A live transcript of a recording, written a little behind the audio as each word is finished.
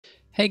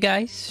Hey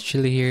guys,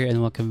 Chili here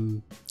and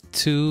welcome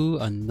to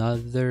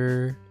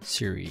another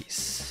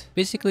series.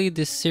 Basically,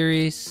 this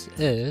series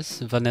is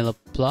Vanilla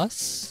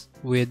Plus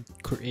with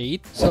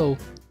Create. So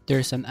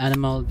there's an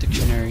animal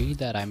dictionary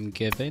that I'm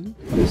given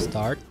from the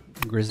start.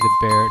 Grizzly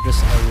bear, there's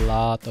a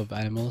lot of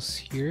animals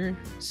here.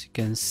 As you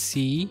can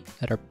see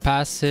that are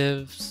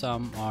passive,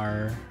 some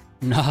are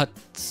not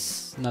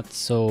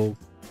so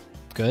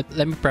good.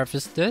 Let me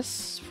preface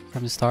this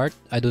from the start.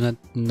 I do not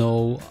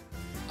know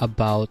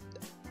about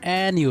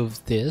any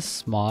of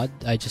this mod.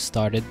 I just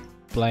started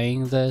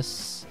playing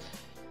this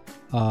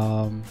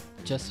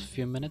just a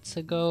few minutes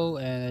ago,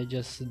 and I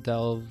just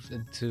delved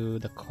into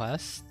the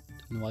quest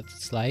and what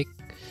it's like.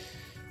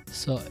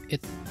 So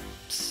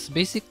it's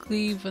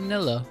basically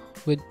vanilla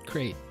with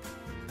crate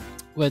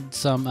with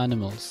some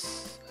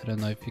animals. I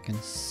don't know if you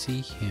can see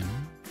him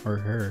or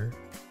her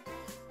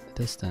at a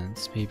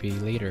distance, maybe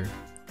later.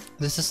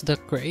 This is the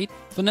Create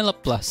Vanilla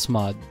Plus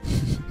mod.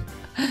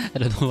 I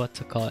don't know what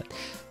to call it,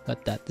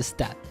 but that is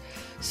that.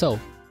 So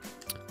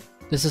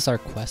this is our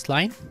quest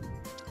line.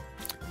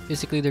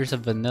 Basically, there's a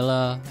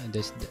vanilla, and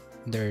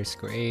there's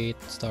create,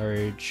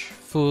 storage,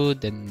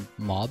 food, and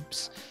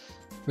mobs.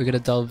 We're gonna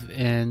delve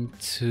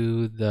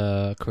into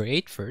the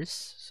create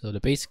first. So the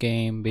base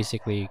game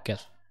basically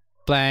get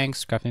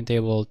planks, crafting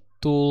table,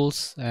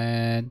 tools,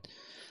 and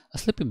a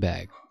sleeping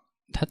bag.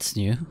 That's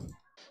new.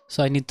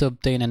 So I need to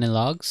obtain any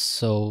logs.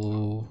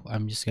 So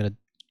I'm just gonna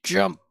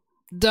jump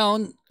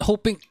down,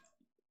 hoping.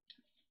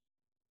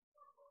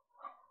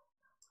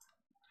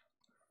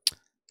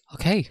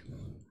 Okay.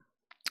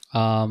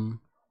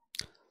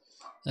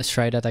 Let's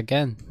try that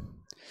again.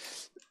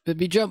 Let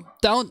me jump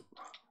down.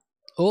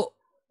 Oh.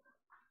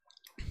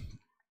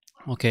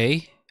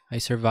 Okay. I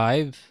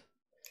survive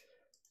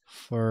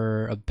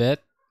for a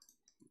bit.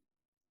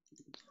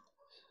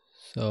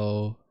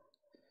 So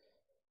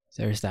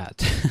there's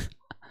that.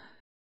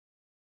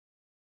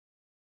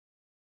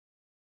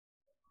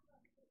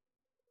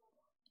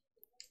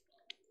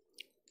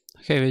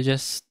 Okay, we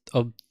just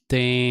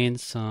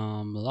obtained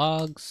some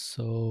logs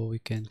so we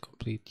can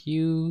complete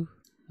you.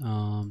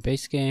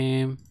 Base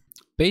game.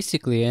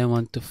 Basically, I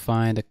want to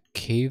find a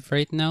cave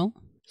right now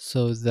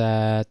so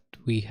that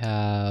we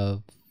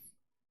have.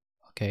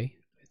 Okay,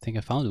 I think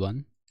I found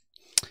one.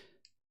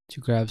 To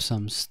grab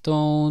some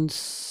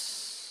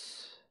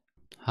stones.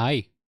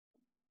 Hi.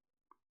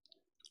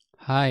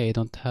 Hi, I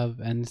don't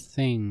have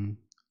anything.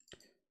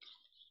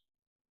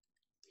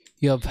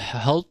 You have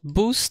health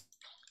boost?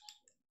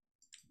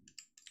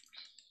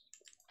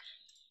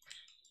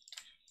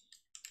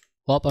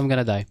 Well, I'm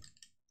gonna die.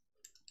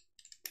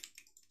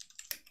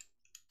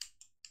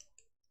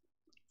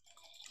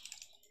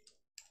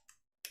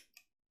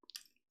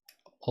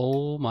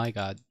 Oh my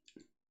god.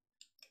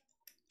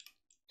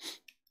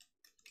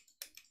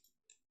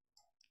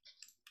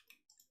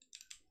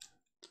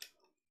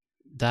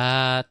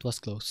 That was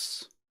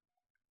close.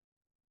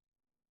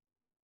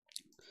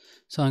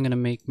 So I'm gonna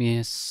make me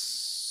a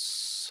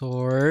sword.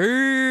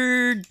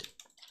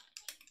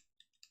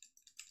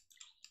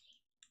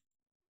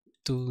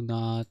 Do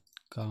not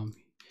come.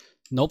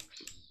 Nope.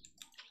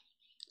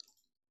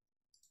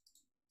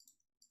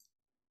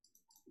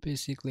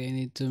 Basically, I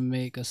need to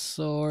make a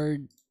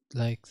sword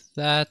like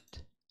that.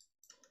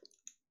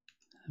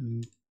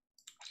 And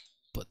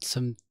put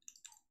some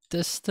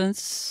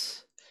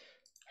distance.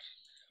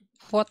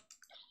 What?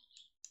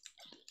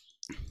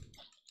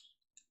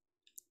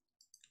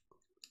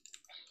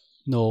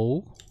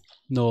 No.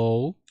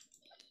 No.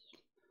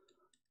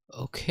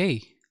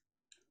 Okay.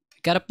 I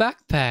got a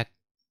backpack.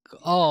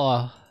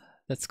 Oh,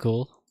 that's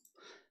cool.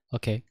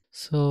 Okay.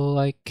 So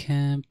I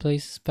can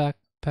place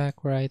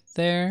backpack right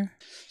there.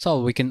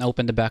 So we can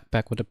open the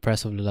backpack with the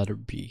press of the letter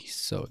B.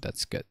 So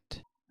that's good.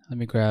 Let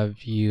me grab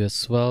you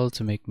as well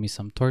to make me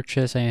some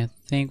torches. I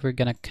think we're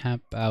gonna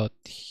camp out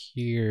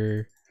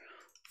here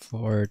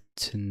for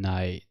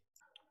tonight.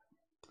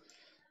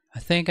 I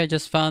think I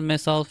just found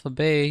myself a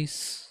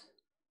base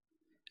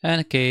and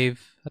a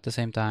cave at the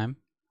same time.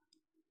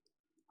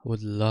 I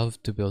would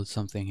love to build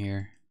something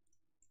here.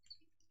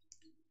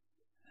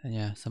 And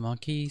yeah, some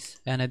monkeys.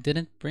 And I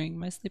didn't bring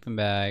my sleeping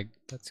bag.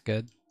 That's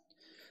good.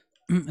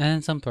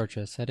 And some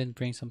torches. I didn't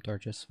bring some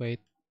torches. Wait.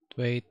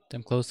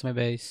 I'm close to my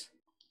base.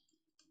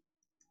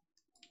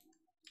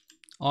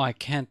 Oh, I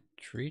can't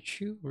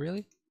reach you?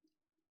 Really?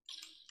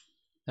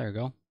 There we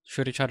go.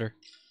 Shoot each other.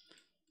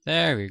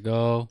 There we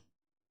go.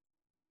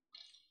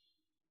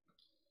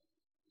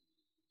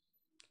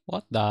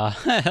 What the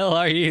hell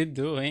are you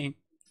doing?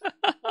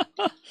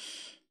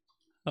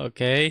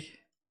 Okay.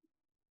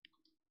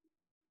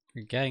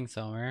 We're getting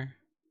somewhere.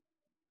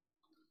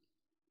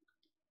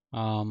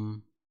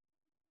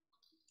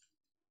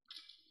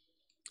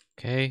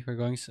 Okay, we're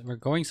going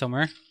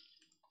somewhere.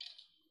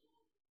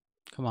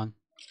 Come on.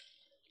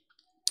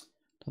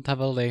 Don't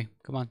have all day.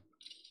 Come on.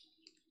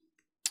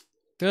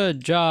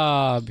 Good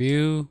job,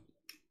 you.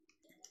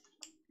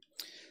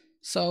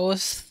 So I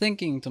was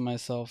thinking to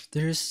myself,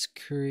 there's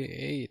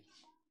create.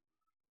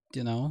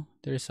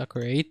 There's a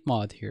create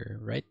mod here,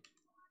 right?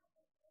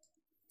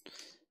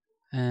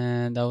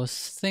 And I was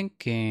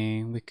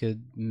thinking we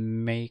could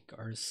make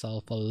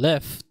ourselves a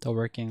lift, a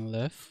working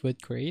lift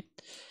with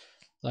crate,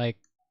 like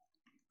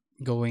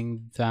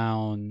going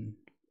down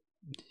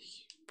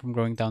from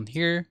going down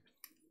here,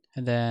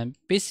 and then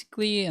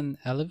basically an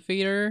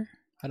elevator.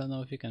 I don't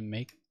know if you can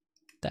make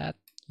that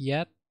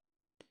yet.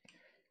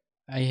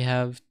 I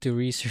have to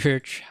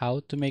research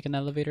how to make an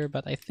elevator,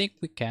 but I think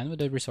we can with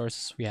the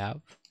resources we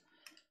have.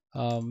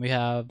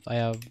 I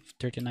have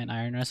 39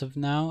 iron as of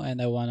now,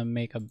 and I want to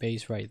make a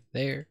base right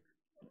there,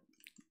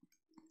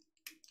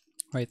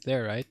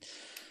 right?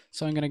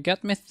 So I'm gonna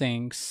get my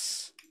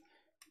things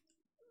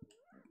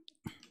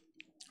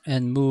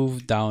and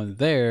move down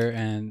there,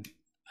 and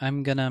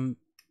I'm gonna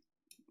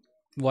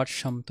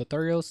watch some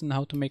tutorials on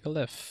how to make a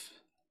lift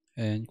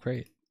and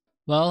create.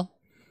 Well,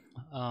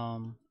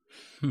 um,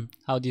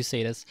 how do you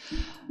say this?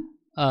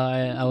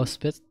 I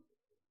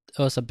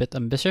was a bit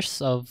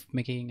ambitious of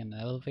making an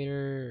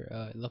elevator.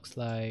 It looks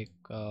like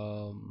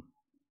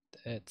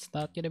it's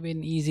not gonna be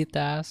an easy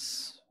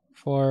task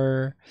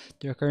for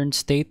the current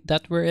state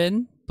that we're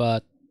in,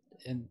 but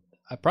in,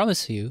 I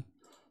promise you,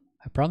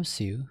 I promise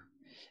you,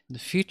 in the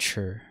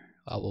future,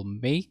 I will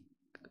make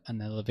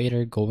an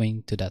elevator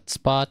going to that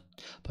spot.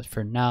 But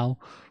for now,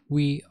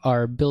 we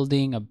are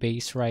building a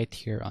base right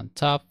here on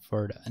top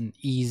for an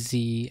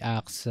easy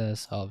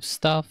access of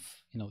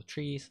stuff,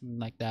 trees and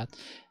like that.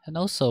 And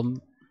also,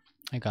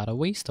 I got a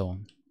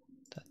waystone.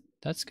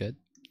 That's good.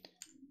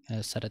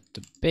 And set it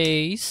to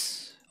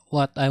base.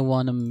 What I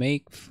want to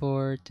make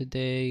for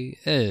today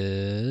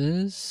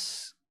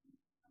is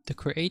the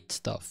create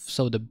stuff.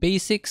 So the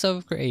basics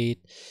of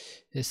create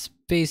is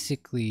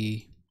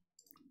basically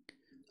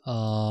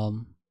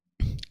um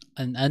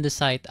an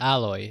andesite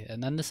alloy.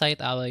 An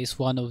andesite alloy is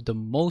one of the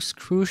most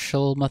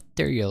crucial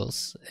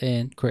materials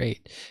in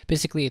create.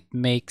 Basically, it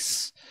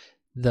makes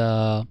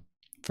the,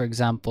 for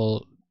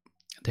example,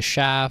 the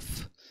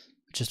shaft,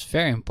 which is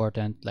very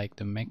important, like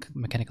the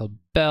mechanical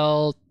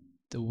belt,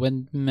 the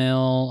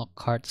windmill, a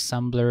cart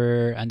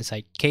assembler,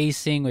 andesite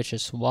casing, which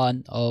is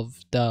one of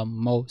the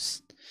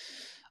most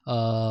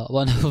uh,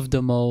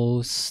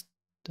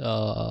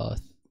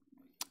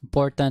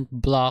 important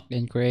block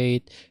in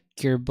crate,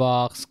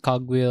 gearbox,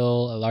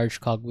 cogwheel, a large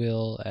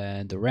cogwheel,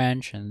 and the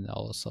wrench, and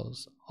also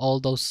all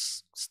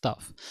those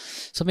stuff.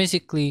 So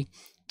basically,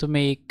 to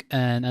make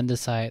an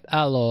andesite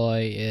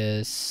alloy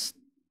is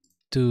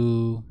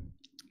to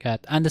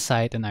get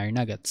andesite and iron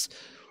nuggets,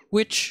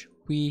 which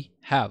we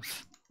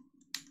have.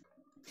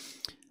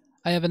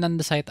 I have an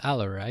andesite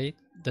alloy, right?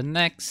 The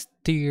next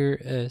tier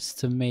is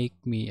to make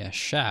me a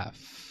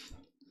shaft.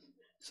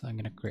 So I'm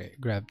gonna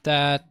grab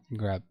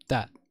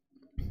that.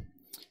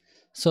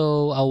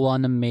 So I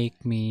wanna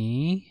make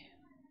me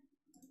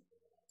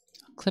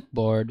a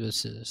clipboard,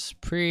 which is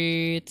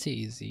pretty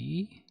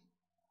easy.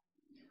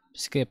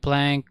 Basically a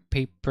plank,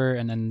 paper,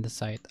 and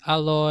andesite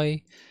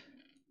alloy,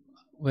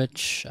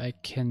 which I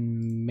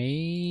can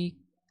make,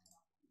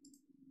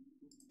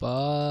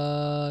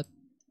 but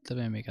let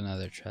me make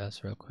another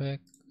chest real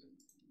quick.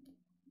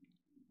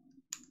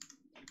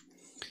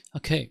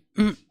 Okay.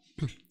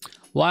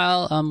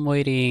 While I'm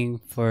waiting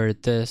for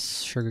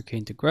this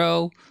sugarcane to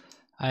grow,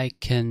 I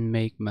can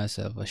make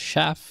myself a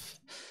shaft,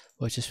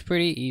 which is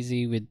pretty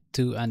easy with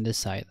two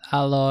andesite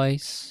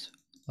alloys,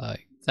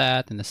 like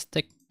that, and a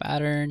stick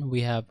pattern.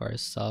 We have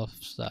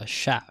ourselves a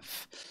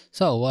shaft.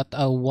 So what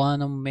I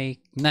want to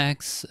make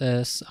next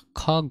is a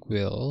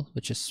cogwheel,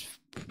 which is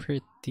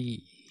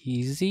pretty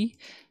easy.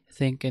 I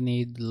think I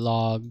need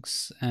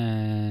logs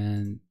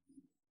and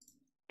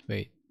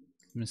wait,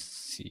 let me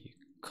see,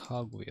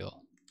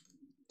 cogwheel.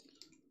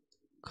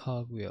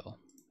 Cogwheel.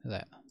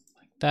 Like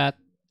that.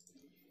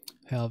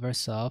 We have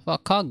ourselves a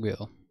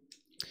cogwheel.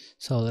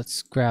 So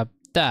let's grab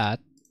that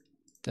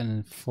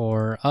and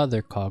for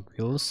other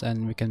cogwheels,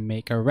 and we can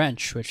make a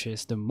wrench, which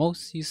is the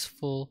most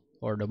useful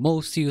or the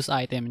most used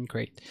item in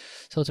crate.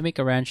 So to make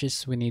a wrench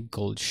is we need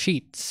gold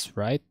sheets,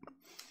 right?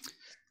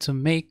 To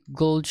make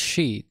gold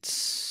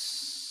sheets.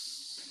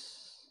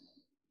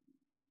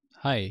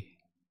 Hi,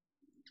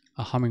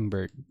 a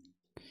hummingbird.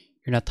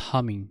 You're not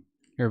humming.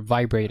 You're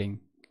vibrating.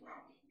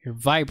 You're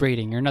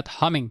vibrating. You're not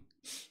humming.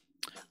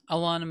 I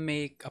want to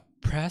make a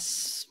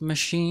press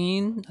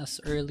machine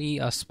as early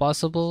as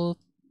possible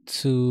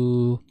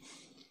to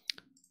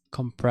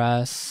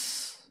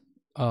compress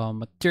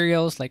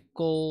materials like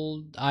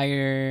gold,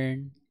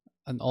 iron,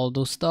 and all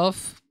those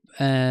stuff.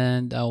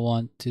 And I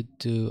want to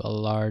do a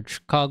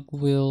large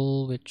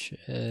cogwheel, which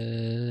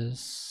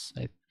is,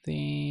 I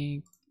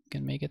think,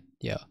 can make it.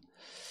 Yeah.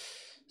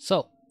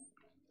 So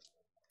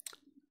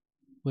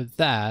with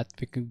that,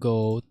 we could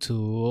go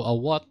to a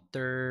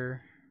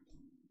water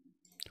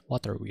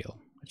wheel,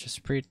 which is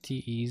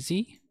pretty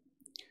easy,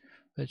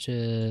 which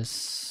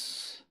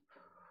is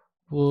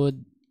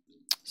wood,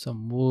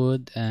 some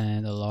wood,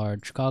 and a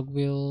large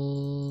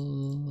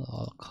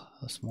cogwheel,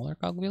 a smaller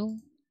cogwheel.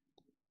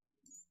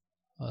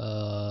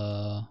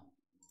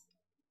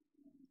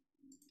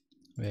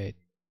 Wait,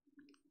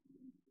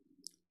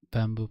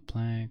 bamboo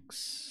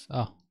planks.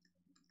 Oh,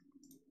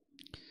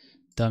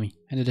 dummy.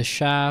 I need a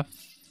shaft.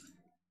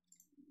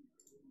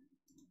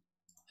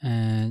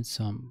 and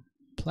some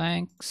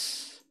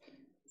planks,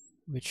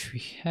 which we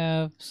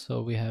have.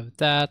 So we have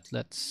that.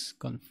 Let's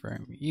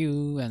confirm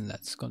you and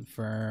let's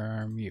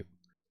confirm you.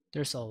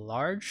 There's a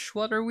large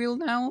water wheel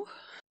now.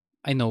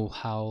 I know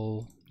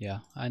how, yeah,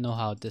 I know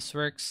how this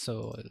works,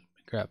 so I'll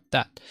grab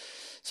that.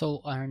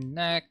 So our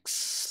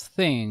next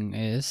thing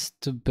is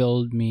to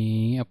build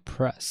me a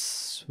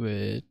press,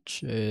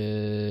 which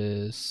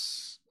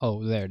is,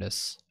 oh, there it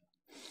is.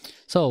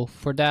 So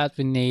for that,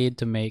 we need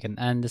to make an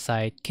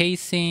andesite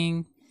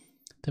casing.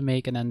 To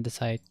make an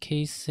andesite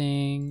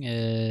casing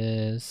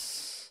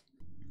is,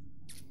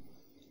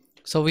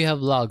 so we have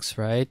logs,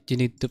 right? You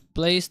need to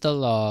place the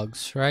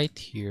logs right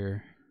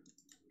here,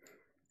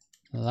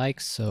 like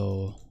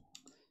so,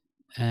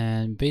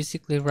 and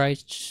basically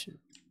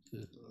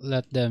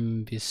let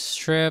them be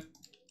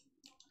stripped,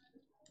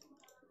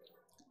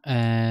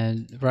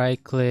 and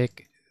right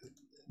click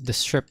the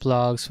strip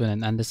logs with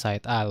an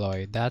andesite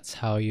alloy. That's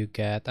how you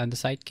get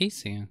andesite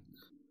casing.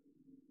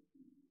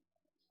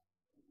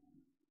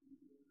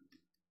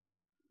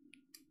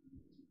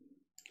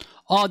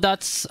 Oh,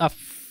 that's a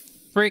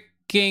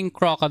freaking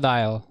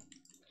crocodile.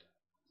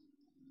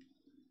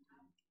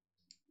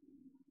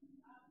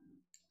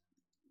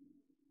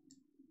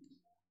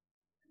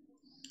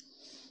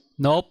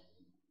 Nope.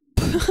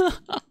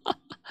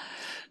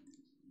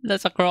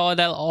 That's a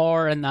crocodile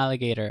or an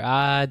alligator.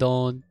 I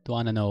don't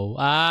wanna know.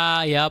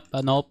 Ah, yep.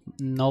 Nope.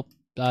 Nope.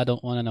 I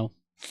don't wanna know.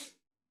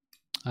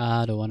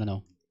 I don't wanna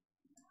know.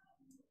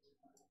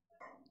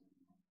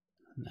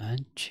 An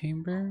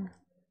antchamber?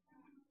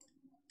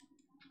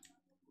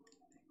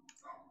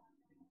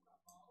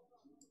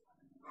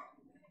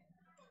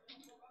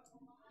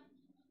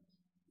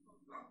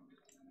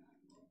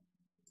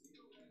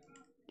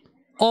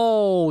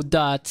 Oh,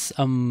 that's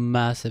a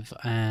massive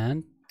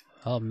ant.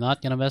 Oh, I'm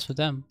not gonna mess with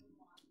them.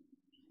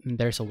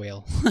 There's a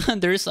whale.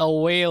 There's a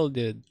whale,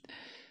 dude.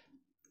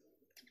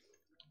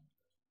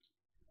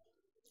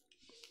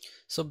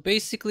 So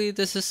basically,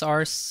 this is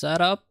our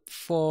setup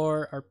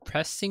for our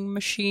pressing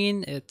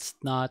machine. It's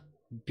not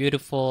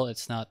beautiful,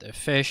 it's not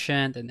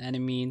efficient in any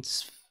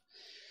means,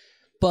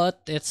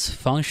 but it's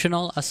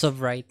functional as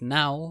of right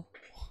now.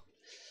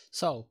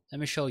 So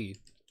let me show you.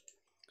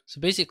 So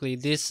basically,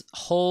 this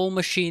whole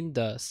machine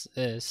does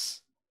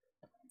is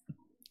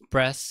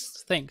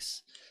press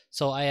things.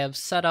 So I have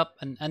set up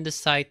an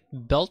andesite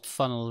belt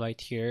funnel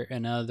right here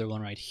and another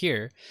one right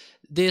here.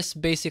 This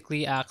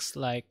basically acts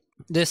like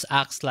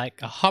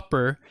a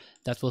hopper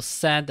that will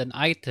send an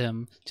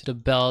item to the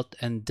belt,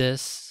 and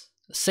this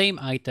same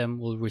item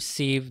will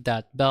receive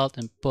that belt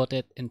and put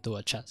it into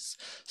a chest.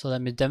 So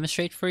let me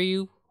demonstrate for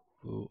you.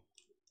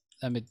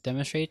 Let me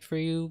demonstrate for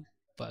you.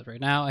 But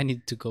right now I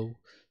need to go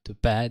to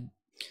bed.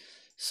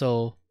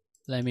 So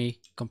let me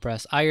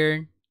compress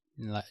iron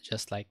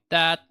just like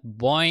that.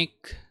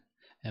 Boink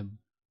and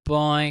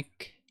boink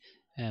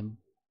and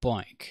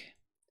boink.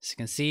 As you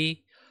can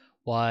see,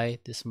 why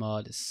this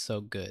mod is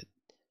so good.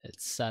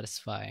 It's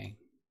satisfying.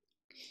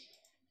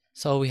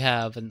 So we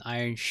have an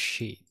iron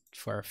sheet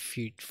for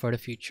the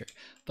future,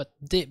 but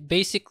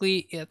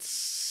basically it's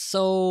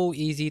so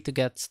easy to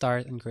get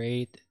started and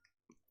create.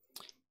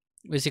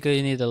 Basically,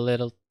 you need a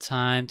little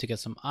time to get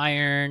some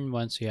iron.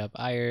 Once you have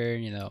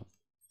iron, you know,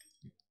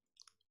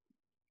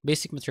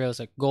 basic materials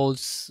like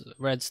golds,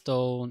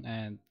 redstone,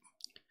 and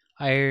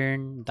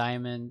iron,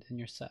 diamond, and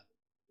your set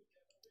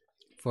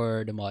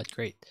for the mod.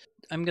 Great.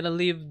 I'm gonna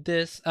leave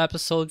this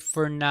episode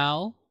for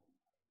now.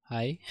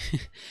 Hi.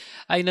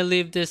 I'm gonna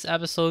leave this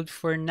episode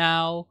for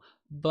now,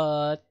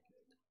 but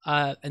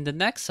in the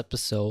next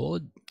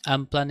episode,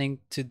 I'm planning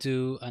to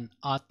do an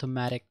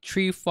automatic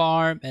tree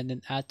farm and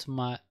an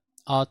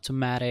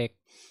automatic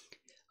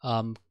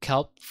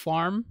kelp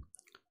farm,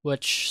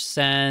 which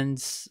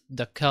sends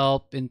the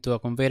kelp into a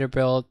conveyor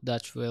belt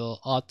that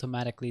will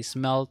automatically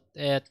smelt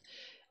it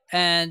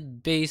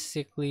and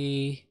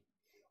basically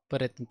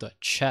put it into a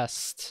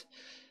chest.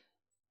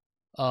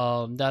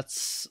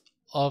 That's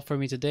all for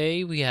me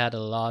today. We had a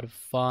lot of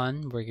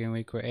fun working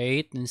with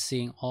Create and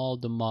seeing all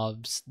the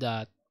mobs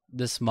that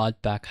this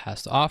mod pack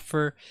has to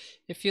offer.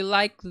 If you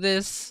like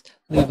this,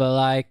 leave a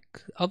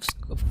like, of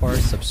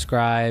course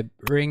subscribe,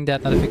 ring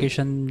that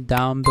notification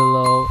down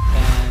below,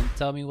 and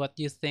tell me what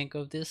you think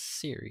of this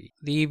series.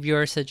 Leave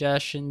your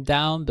suggestion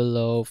down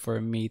below for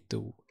me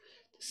to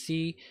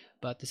see.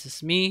 But this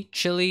is me,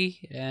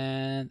 Chili,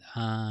 and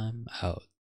I'm out.